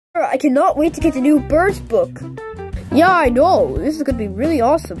I cannot wait to get the new birds book. Yeah, I know. This is gonna be really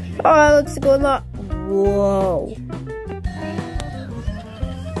awesome. Alright, let's go in that. Whoa.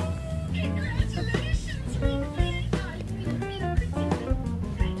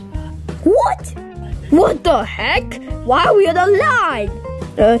 What? What the heck? Why are we on the line?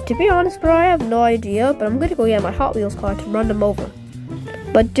 To be honest, bro, I have no idea, but I'm gonna go get my Hot Wheels car to run them over.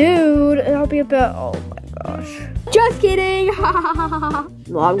 But dude, it'll be a bit, oh my gosh. Just kidding!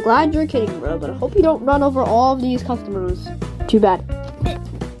 Well, I'm glad you're kidding, bro, but I hope you don't run over all of these customers. Too bad.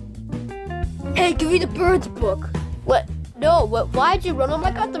 Hey, give me the birds book. What? No, why'd you run all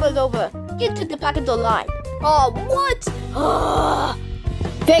my customers over? Get to the back of the line. Oh, what?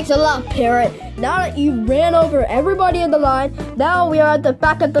 Thanks a lot, Parrot. Now that you ran over everybody in the line, now we are at the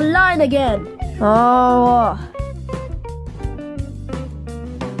back of the line again. Oh.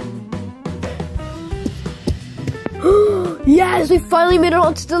 Yes, we finally made it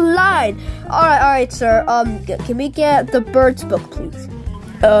onto the line. All right, sir. Can we get the birds book, please?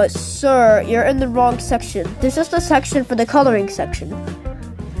 Sir, you're in the wrong section. This is the section for the coloring section.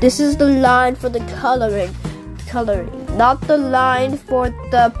 This is the line for the coloring, not the line for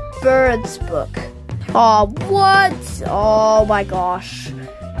the birds book. Oh, what? Oh my gosh.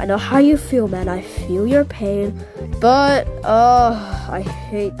 I know how you feel, man. I feel your pain, but I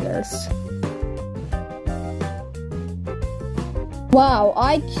hate this. Wow,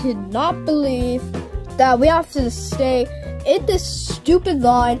 I cannot believe that we have to stay in this stupid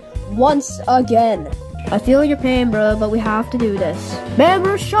line once again. I feel your pain, bro, but we have to do this. Man,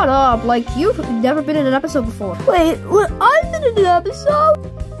 bro, shut up. Like, you've never been in an episode before. Wait, what? I've been in an episode?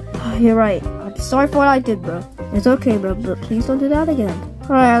 You're right. I'm sorry for what I did, bro. It's okay, bro, but please don't do that again.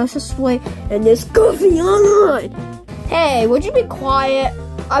 Alright, let's just wait in this goofy line. Hey, would you be quiet?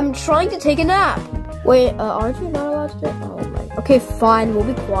 I'm trying to take a nap. Wait, aren't you not allowed to do it? Oh my. Okay, fine, we'll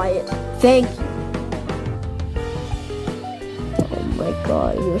be quiet. Thank you. Oh my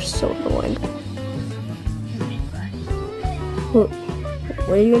god, you're so annoying. What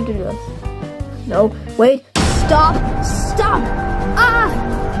are you gonna do to us? No, wait, stop! Ah!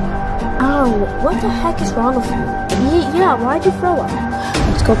 Ow, what the heck is wrong with you? Yeah, why'd you throw up?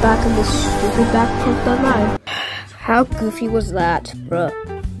 Let's go back in this stupid back of the line. How goofy was that, bruh?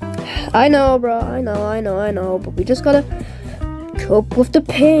 I know, bro, I know, but we just gotta cope with the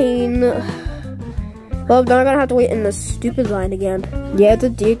pain. Well, now I'm gonna have to wait in the stupid line again. Yeah, it's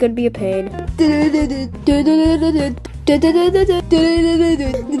gonna be a pain.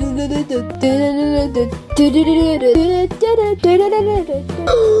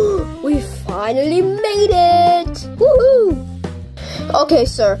 We finally made it! Woohoo! Okay,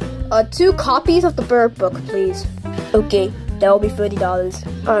 sir. 2 copies of the bird book, please. Okay. That will be $30.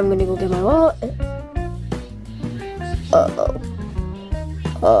 I'm gonna go get my wallet.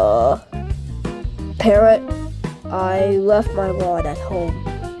 Parrot, I left my wallet at home.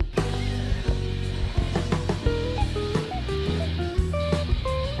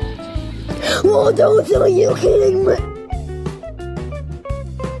 Oh, don't tell me you're kidding me!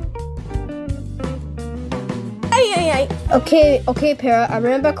 Hey. Okay, Parrot, I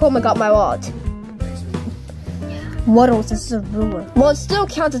ran back home and got my wallet. What else? This is a ruler. Well, it still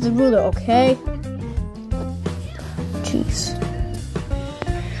counts as a ruler, okay? Jeez.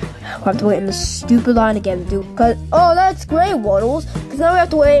 We'll have to wait in this stupid line again, dude. Oh, that's great, Waddles. Because now we have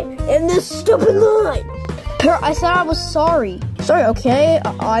to wait in this stupid line. Parrot, I said I was sorry. Sorry, okay?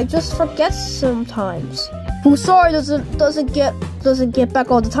 I just forget sometimes. Who's sorry doesn't get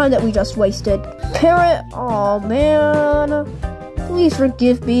back all the time that we just wasted. Parrot, oh man. Please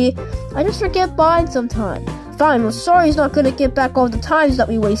forgive me. I just forget mine sometimes. Fine, well, sorry's not gonna get back all the times that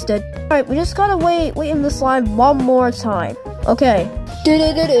we wasted. Alright, we just gotta wait in this line one more time. Okay.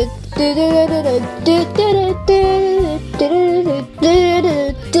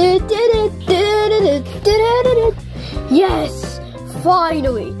 Yes!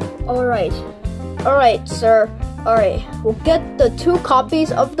 Finally! Alright, sir. Alright, we'll get the 2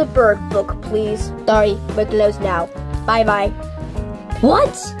 copies of the bird book, please. Sorry, we're closed now. Bye-bye.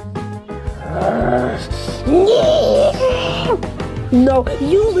 What? No,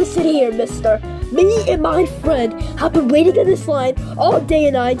 you listen here, mister. Me and my friend have been waiting in this line all day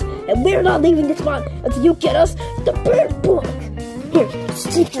and night, and we're not leaving this line until you get us the bird book. Here,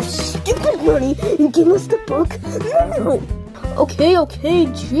 just take your stupid money and give us the book now. Okay,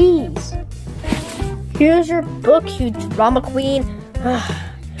 jeez. Here's your book, you drama queen.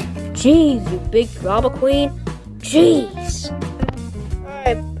 Jeez, you big drama queen. Jeez.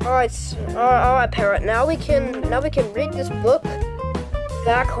 Alright, Parrot. Now we can read this book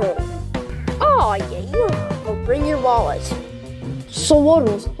back home. Oh yeah. Go bring your wallet. So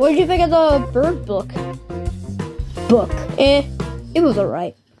Waddles, what did you think of the bird book? It was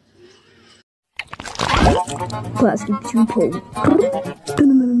alright. Plastic 2 pole.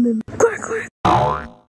 Quack, quack.